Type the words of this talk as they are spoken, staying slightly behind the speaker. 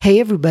Hey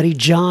everybody,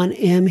 John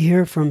M.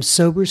 here from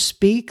Sober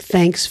Speak.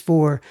 Thanks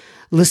for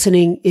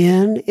listening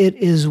in. It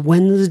is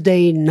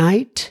Wednesday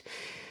night,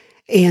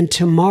 and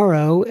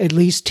tomorrow, at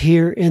least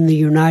here in the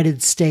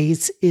United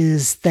States,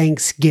 is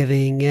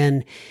Thanksgiving.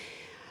 And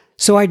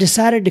so I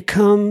decided to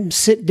come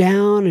sit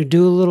down and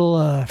do a little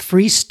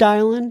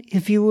freestyling,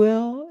 if you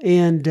will.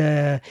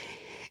 And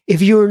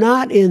if you're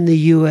not in the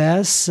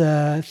U.S.,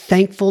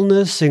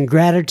 thankfulness and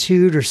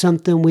gratitude are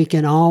something we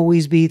can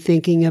always be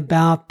thinking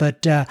about.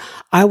 But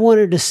I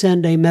wanted to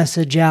send a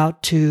message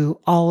out to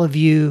all of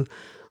you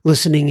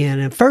listening in.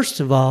 And first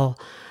of all,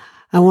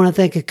 I want to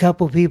thank a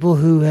couple people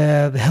who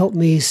have helped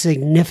me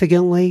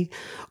significantly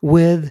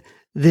with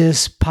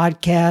this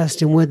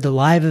podcast and with the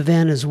live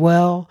event as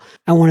well.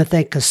 I want to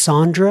thank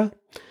Cassandra.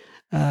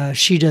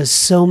 She does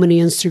so many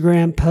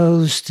Instagram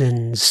posts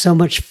and so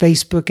much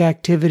Facebook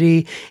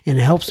activity and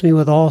helps me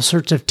with all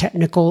sorts of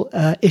technical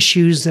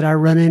issues that I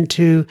run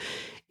into.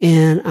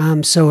 And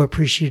I'm so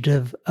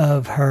appreciative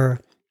of her.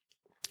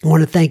 I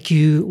want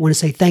to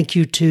say thank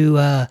you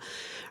to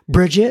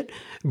Bridget.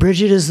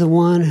 Bridget is the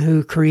one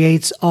who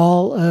creates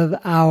all of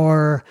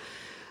our,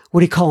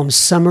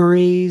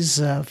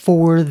 summaries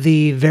for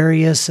the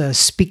various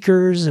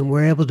speakers, and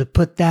we're able to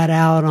put that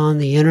out on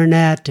the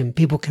internet, and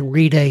people can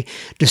read a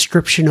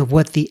description of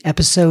what the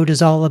episode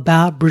is all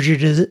about.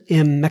 Bridget is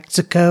in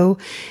Mexico,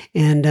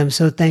 and I'm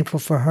so thankful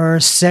for her.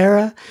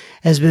 Sarah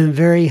has been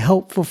very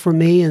helpful for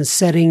me in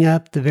setting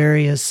up the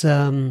various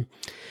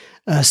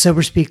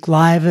Sober Speak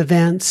live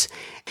events.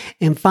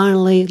 And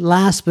finally,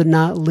 last but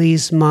not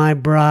least, my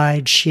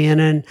bride,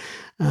 Shannon.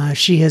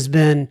 She has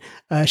been,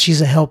 she's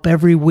a help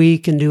every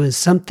week in doing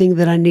something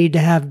that I need to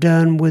have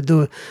done with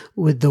the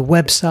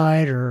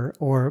website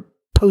or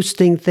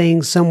posting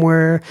things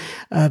somewhere.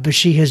 But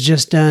she has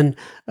just done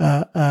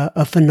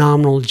a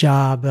phenomenal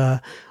job.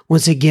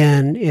 Once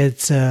again,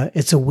 it's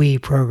a we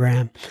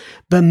program,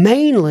 but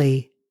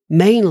mainly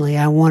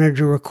I wanted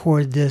to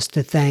record this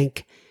to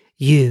thank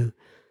you,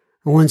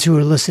 the ones who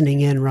are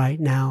listening in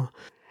right now.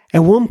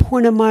 At one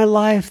point in my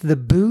life, the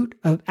boot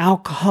of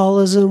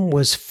alcoholism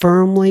was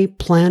firmly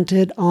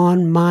planted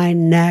on my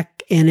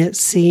neck, and it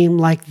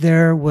seemed like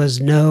there was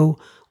no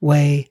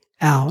way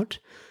out.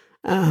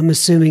 I'm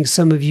assuming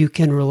some of you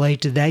can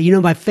relate to that. You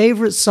know, my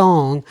favorite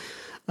song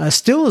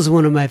still is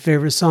one of my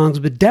favorite songs,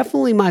 but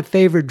definitely my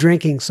favorite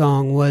drinking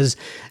song was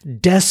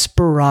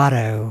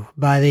Desperado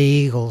by the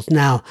Eagles.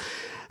 Now,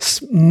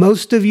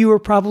 most of you are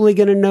probably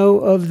going to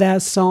know of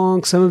that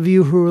song. Some of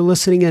you who are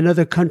listening in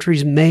other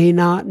countries may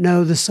not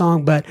know the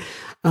song, but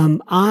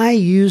I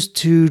used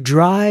to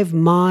drive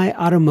my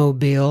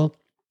automobile.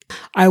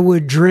 I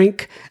would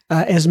drink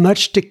as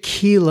much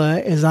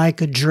tequila as I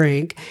could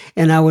drink,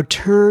 and I would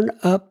turn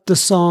up the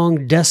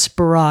song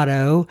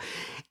Desperado.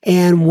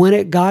 And when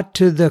it got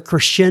to the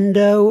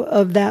crescendo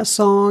of that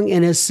song,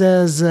 and it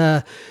says,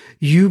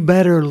 you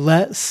better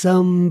let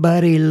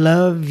somebody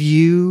love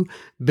you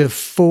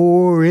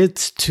before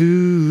it's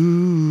too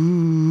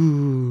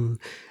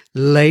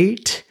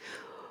late.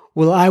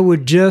 Well, I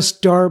would just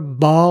start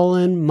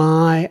bawling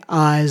my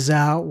eyes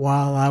out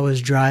while I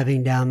was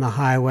driving down the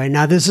highway.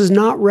 Now, this is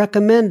not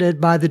recommended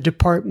by the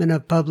Department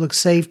of Public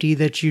Safety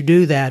that you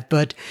do that,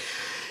 but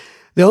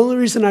the only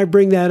reason I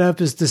bring that up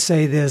is to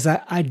say this.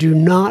 I do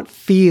not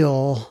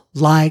feel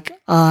like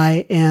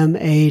I am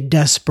a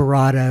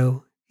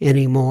desperado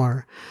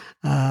anymore.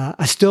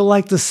 I still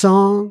like the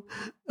song,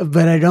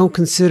 but I don't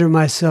consider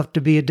myself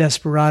to be a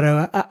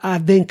desperado.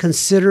 I've been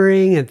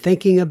considering and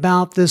thinking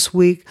about this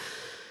week,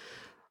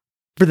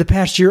 for the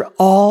past year,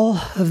 all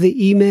of the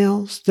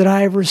emails that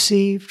I have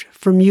received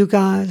from you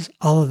guys,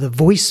 all of the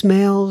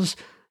voicemails,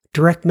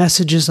 direct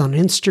messages on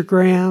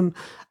Instagram,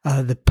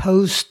 the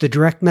posts, the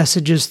direct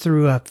messages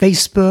through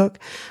Facebook.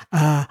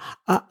 I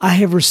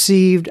have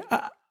received.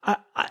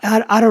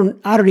 I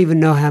don't even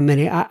know how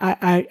many.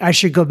 I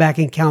should go back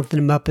and count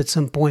them up at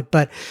some point,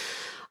 but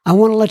I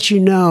want to let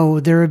you know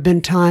there have been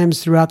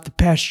times throughout the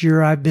past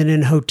year I've been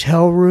in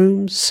hotel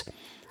rooms.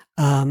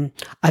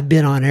 I've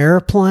been on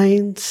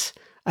airplanes.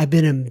 I've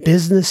been in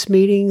business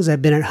meetings.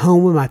 I've been at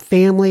home with my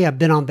family. I've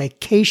been on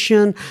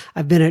vacation.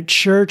 I've been at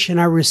church, and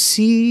I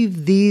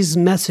receive these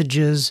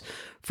messages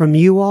from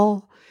you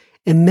all,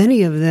 and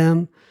many of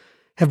them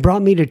have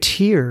brought me to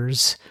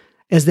tears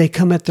as they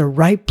come at the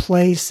right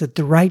place at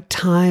the right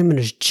time, and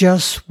it's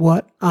just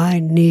what I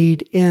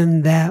need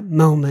in that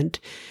moment.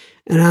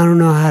 And I don't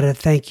know how to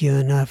thank you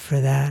enough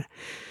for that.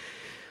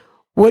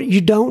 What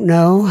you don't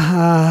know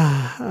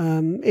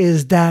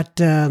is that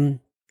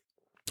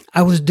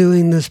I was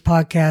doing this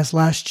podcast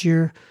last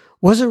year.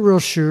 Wasn't real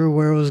sure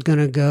where it was going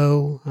to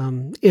go,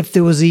 if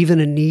there was even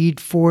a need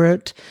for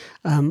it.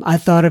 I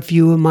thought a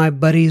few of my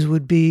buddies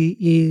would be,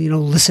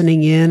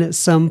 listening in at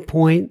some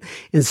point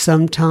in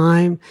some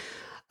time.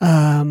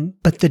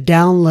 But the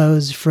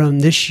downloads from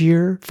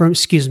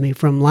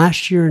from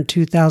last year in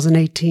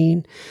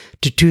 2018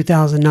 to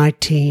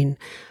 2019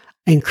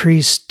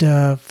 increased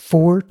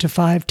 4 to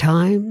 5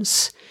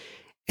 times.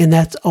 And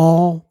that's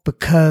all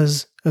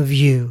because of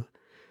you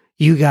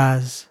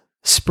guys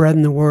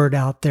spreading the word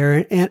out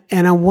there.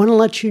 And I want to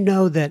let you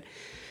know that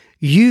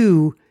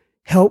You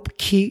help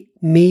keep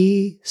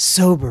me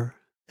sober.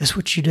 That's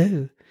what you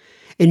do.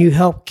 And you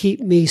help keep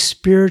me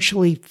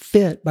spiritually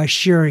fit by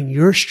sharing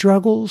your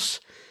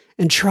struggles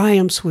and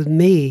triumphs with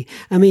me.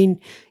 I mean,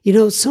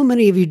 so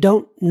many of you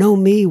don't know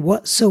me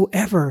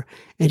whatsoever,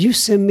 and you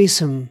send me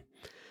some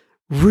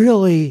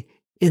really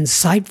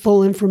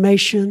insightful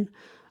information,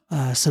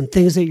 some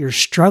things that you're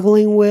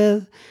struggling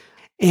with.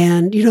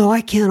 And,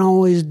 I can't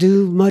always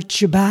do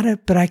much about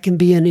it, but I can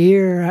be an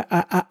ear.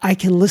 I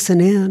can listen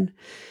in.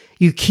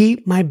 You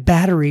keep my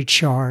battery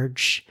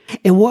charged.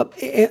 And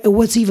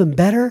what's even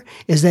better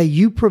is that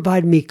you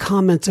provide me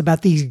comments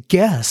about these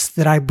guests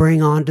that I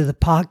bring onto the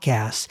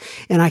podcast,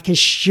 and I can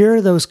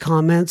share those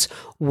comments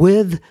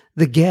with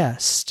the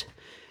guest.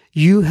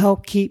 You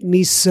help keep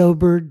me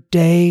sober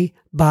day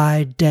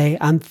by day.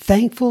 I'm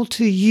thankful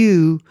to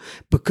you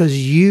because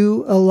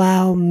you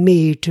allow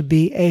me to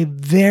be a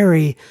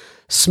very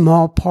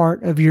small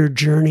part of your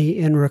journey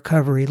in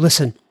recovery.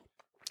 Listen,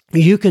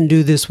 you can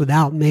do this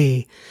without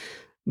me,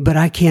 but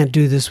I can't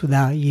do this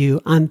without you.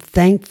 I'm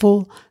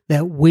thankful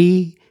that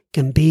we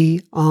can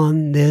be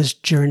on this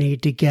journey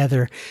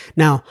together.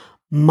 Now,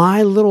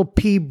 my little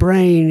pea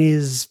brain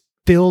is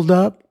filled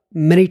up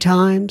many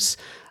times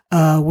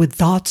with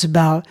thoughts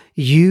about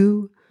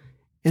you,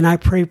 and I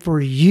pray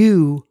for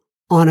you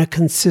on a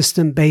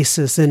consistent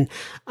basis. And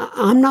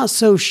I'm not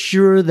so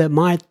sure that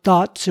my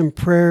thoughts and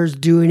prayers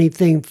do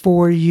anything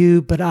for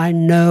you, but I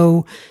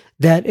know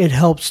that it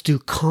helps to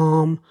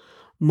calm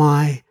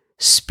my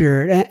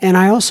spirit. And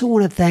I also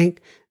want to thank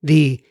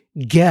the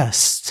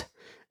guests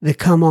that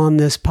come on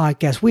this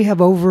podcast. We have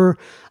over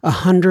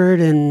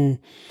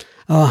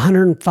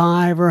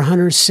 105 or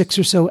 106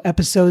 or so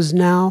episodes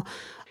now.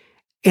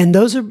 And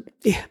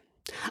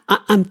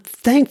I'm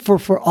thankful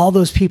for all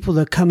those people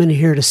that come in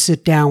here to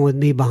sit down with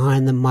me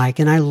behind the mic.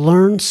 And I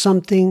learn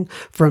something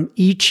from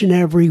each and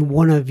every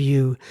one of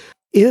you.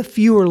 If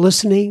you are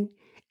listening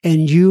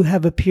and you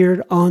have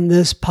appeared on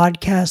this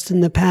podcast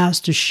in the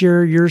past to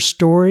share your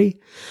story,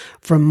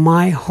 from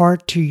my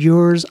heart to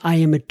yours, I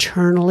am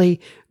eternally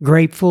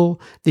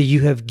grateful that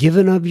you have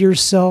given of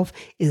yourself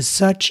in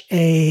such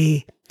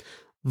a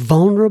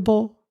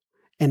vulnerable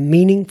and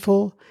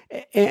meaningful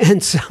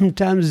and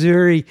sometimes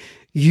very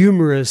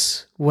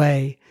humorous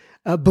way.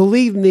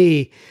 Believe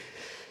me,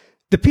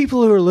 the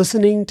people who are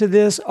listening to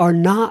this are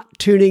not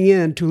tuning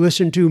in to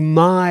listen to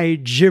my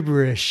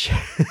gibberish.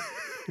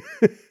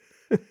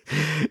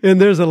 And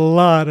there's a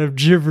lot of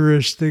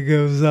gibberish that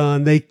goes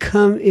on. They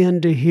come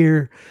in to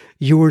hear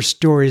your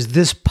stories.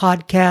 This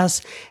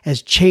podcast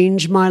has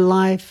changed my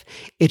life.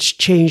 It's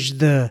changed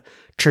the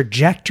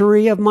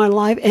trajectory of my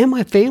life and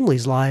my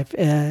family's life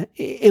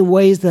in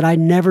ways that I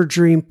never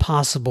dreamed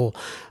possible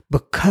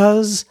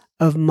because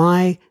of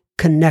my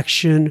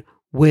connection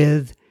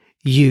with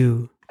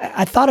you.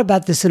 I thought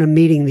about this in a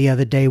meeting the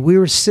other day. We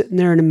were sitting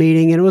there in a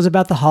meeting, and it was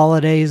about the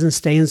holidays and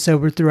staying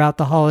sober throughout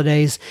the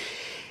holidays.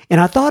 And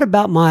I thought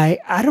about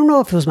I don't know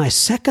if it was my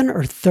second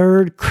or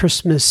third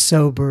Christmas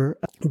sober,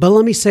 but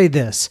let me say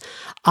this.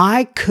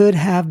 I could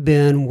have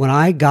been, when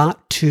I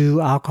got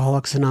to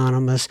Alcoholics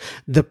Anonymous,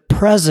 the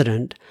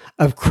president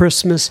of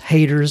Christmas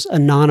Haters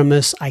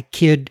Anonymous. I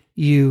kid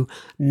you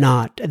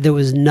not. There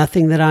was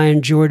nothing that I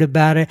enjoyed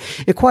about it.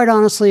 And quite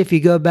honestly, if you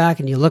go back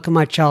and you look at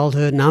my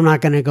childhood, and I'm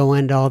not going to go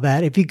into all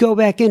that, if you go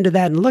back into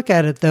that and look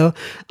at it, though,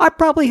 I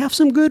probably have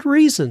some good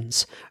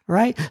reasons,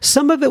 right?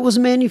 Some of it was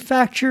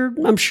manufactured,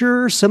 I'm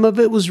sure. Some of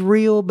it was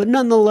real, but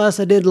nonetheless,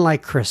 I didn't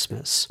like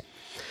Christmas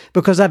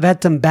because I've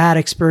had some bad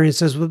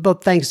experiences with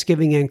both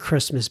Thanksgiving and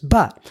Christmas.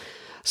 But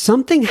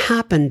something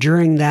happened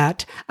during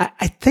that.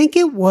 I think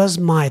it was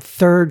my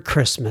third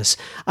Christmas.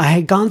 I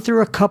had gone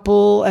through a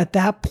couple at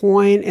that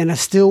point, and I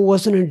still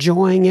wasn't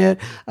enjoying it.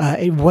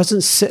 It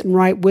wasn't sitting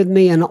right with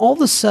me. And all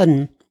of a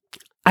sudden,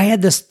 I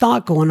had this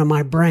thought going in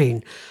my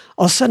brain.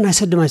 All of a sudden, I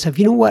said to myself,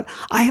 you know what?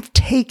 I have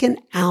taken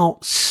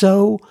out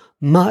so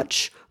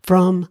much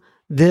from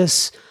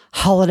this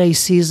holiday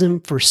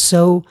season for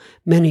so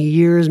many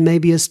years.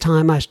 Maybe it's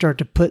time I start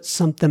to put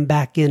something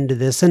back into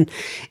this. And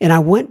I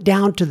went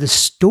down to the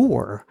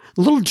store,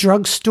 a little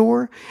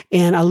drugstore,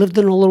 and I lived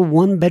in a little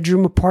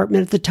 1-bedroom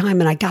apartment at the time,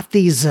 and I got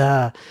these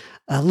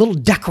little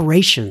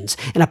decorations,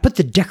 and I put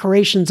the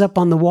decorations up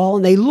on the wall,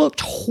 and they looked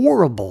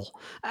horrible.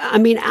 I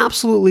mean,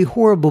 absolutely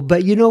horrible.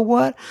 But you know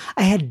what?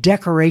 I had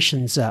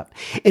decorations up.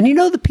 And you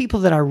know the people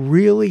that I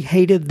really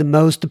hated the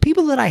most? The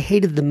people that I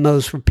hated the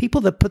most were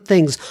people that put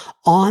things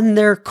on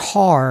their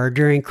car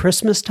during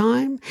Christmas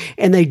time,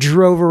 and they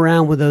drove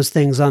around with those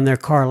things on their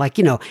car, like,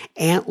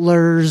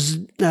 antlers,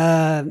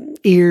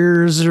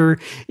 ears, or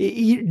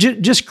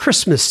just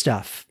Christmas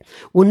stuff.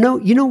 Well, no,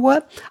 you know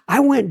what? I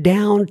went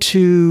down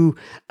to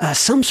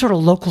some sort of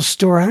local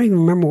store. I don't even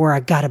remember where I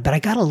got it, but I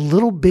got a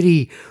little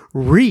bitty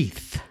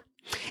wreath.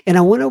 And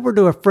I went over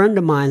to a friend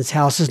of mine's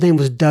house. His name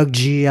was Doug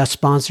G. I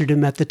sponsored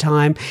him at the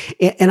time.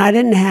 And I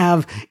didn't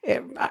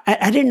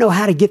know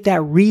how to get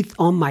that wreath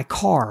on my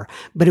car,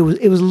 but it was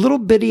a little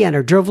bitty, and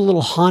I drove a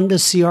little Honda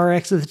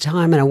CRX at the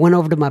time. And I went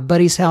over to my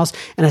buddy's house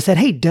and I said,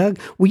 "Hey, Doug,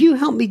 will you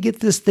help me get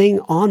this thing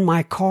on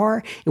my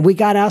car?" And we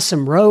got out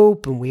some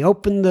rope and we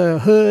opened the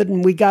hood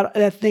and we got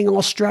that thing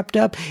all strapped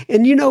up.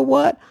 And you know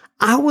what?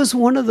 I was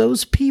one of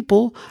those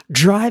people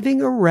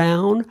driving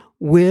around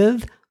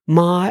with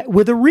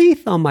a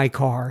wreath on my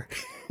car.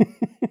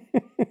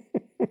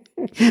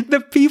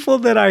 The people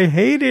that I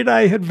hated,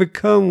 I had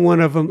become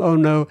one of them. Oh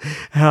no,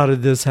 how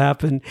did this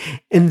happen?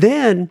 And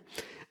then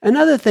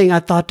another thing I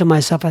thought to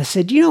myself, I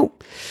said,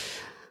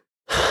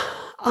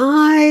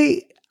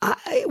 why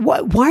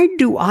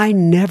do I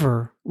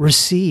never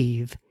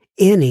receive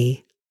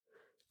any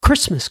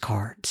Christmas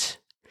cards?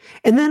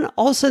 And then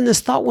all of a sudden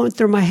this thought went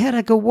through my head.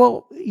 I go,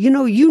 well,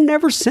 you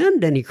never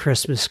send any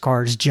Christmas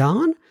cards,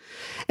 John.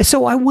 And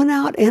so I went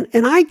out and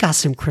I got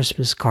some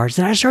Christmas cards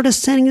and I started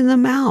sending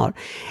them out.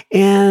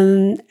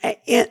 And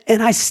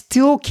I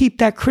still keep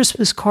that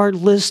Christmas card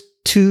list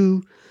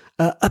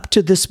up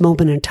to this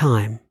moment in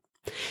time.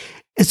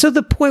 And so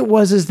the point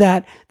is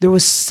that there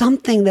was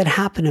something that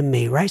happened to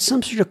me, right?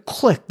 Some sort of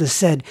click that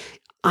said,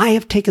 I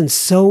have taken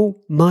so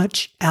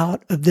much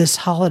out of this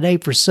holiday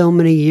for so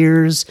many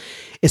years.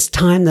 It's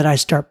time that I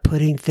start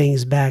putting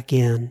things back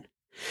in.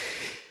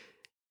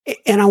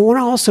 And I want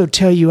to also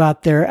tell you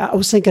out there, I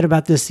was thinking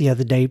about this the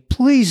other day.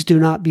 Please do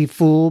not be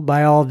fooled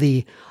by all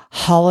the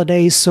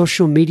holiday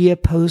social media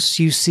posts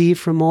you see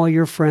from all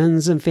your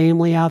friends and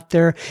family out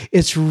there.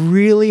 It's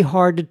really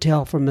hard to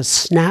tell from a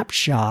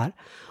snapshot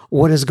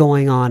what is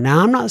going on. Now,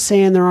 I'm not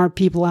saying there aren't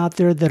people out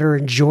there that are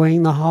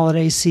enjoying the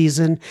holiday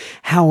season.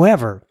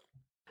 However,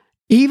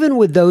 even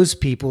with those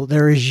people,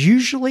 there is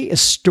usually a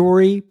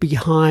story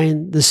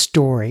behind the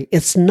story.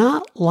 It's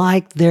not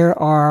like there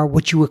are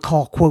what you would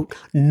call, quote,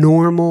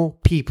 normal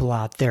people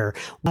out there.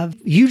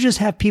 You just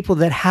have people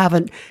that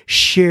haven't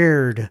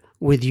shared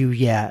with you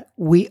yet.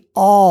 We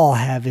all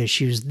have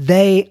issues.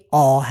 They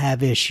all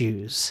have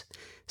issues.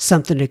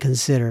 Something to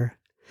consider.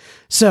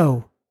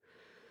 So,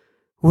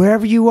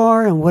 wherever you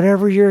are and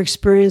whatever you're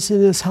experiencing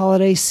this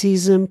holiday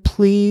season,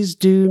 please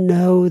do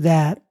know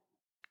that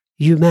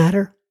you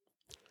matter.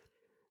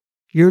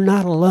 You're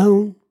not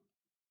alone,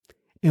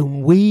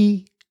 and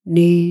we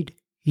need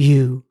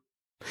you.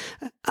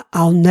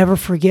 I'll never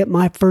forget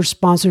my first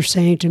sponsor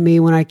saying to me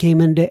when I came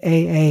into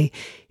AA,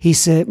 he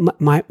said,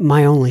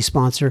 my only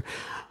sponsor,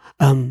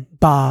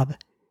 Bob,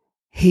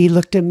 he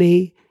looked at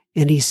me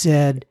and he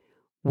said,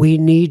 "We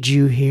need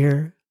you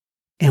here,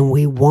 and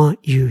we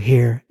want you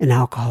here in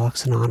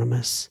Alcoholics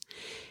Anonymous."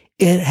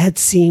 It had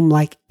seemed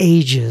like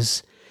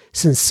ages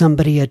since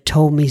somebody had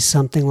told me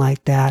something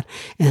like that,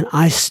 and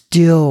I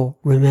still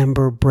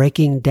remember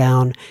breaking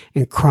down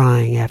and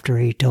crying after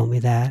he told me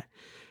that.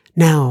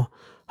 Now,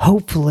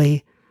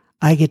 hopefully,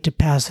 I get to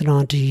pass it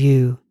on to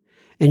you,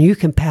 and you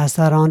can pass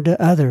that on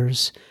to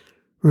others.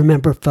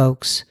 Remember,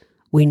 folks,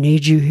 we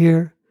need you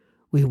here.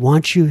 We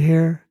want you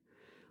here.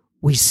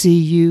 We see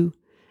you,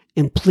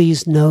 and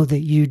please know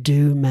that you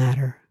do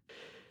matter.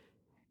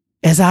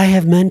 As I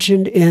have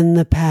mentioned in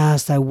the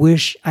past, I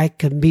wish I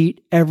could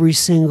meet every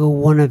single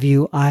one of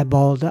you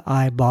eyeball to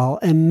eyeball.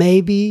 And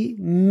maybe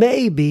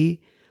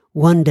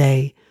one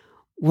day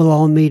we'll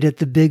all meet at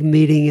the big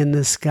meeting in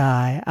the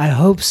sky. I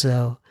hope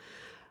so.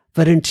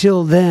 But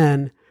until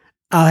then,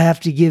 I'll have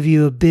to give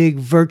you a big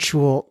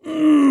virtual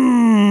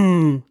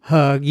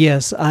hug.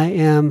 Yes, I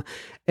am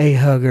a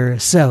hugger.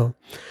 So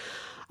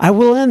I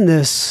will end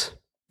this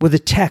with a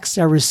text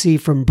I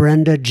received from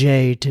Brenda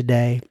J.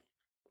 today.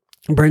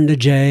 Brenda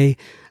J.,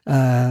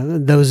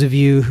 those of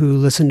you who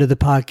listen to the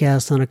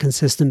podcast on a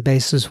consistent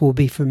basis will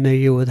be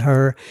familiar with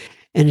her.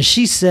 And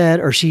she said,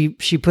 or she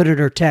put in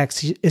her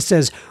text, it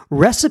says,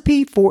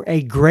 "Recipe for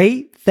a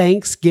great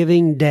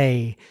Thanksgiving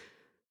day.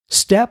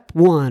 Step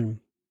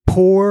 1,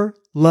 pour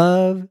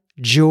love,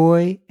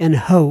 joy, and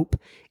hope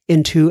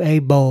into a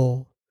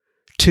bowl.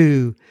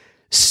 2,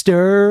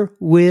 stir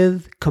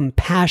with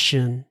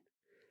compassion.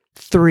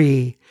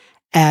 3,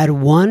 add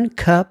 1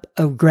 cup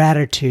of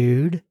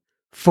gratitude.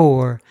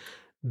 4,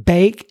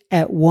 bake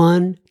at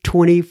 1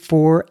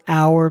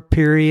 24-hour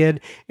period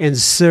and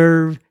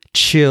serve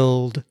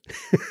chilled."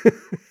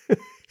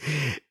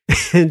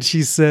 And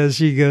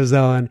she goes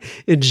on,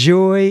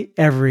 "Enjoy,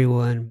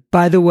 everyone.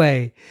 By the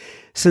way,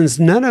 since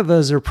none of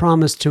us are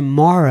promised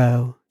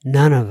tomorrow,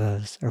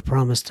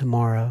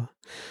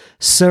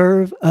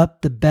 serve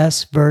up the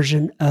best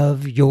version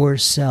of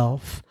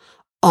yourself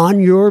on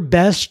your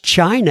best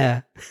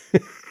china."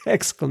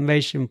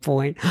 Exclamation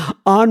point.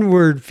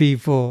 Onward,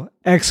 people.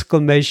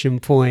 Exclamation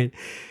point.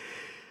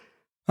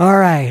 All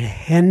right.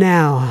 And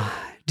now,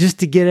 just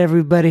to get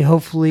everybody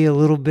hopefully a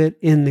little bit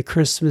in the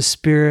Christmas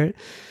spirit,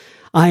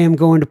 I am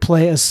going to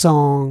play a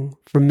song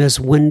from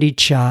Miss Wendy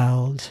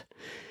Child.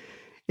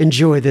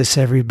 Enjoy this,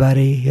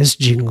 everybody. It's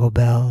Jingle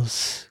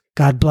Bells.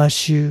 God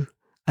bless you.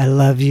 I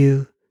love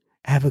you.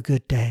 Have a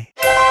good day.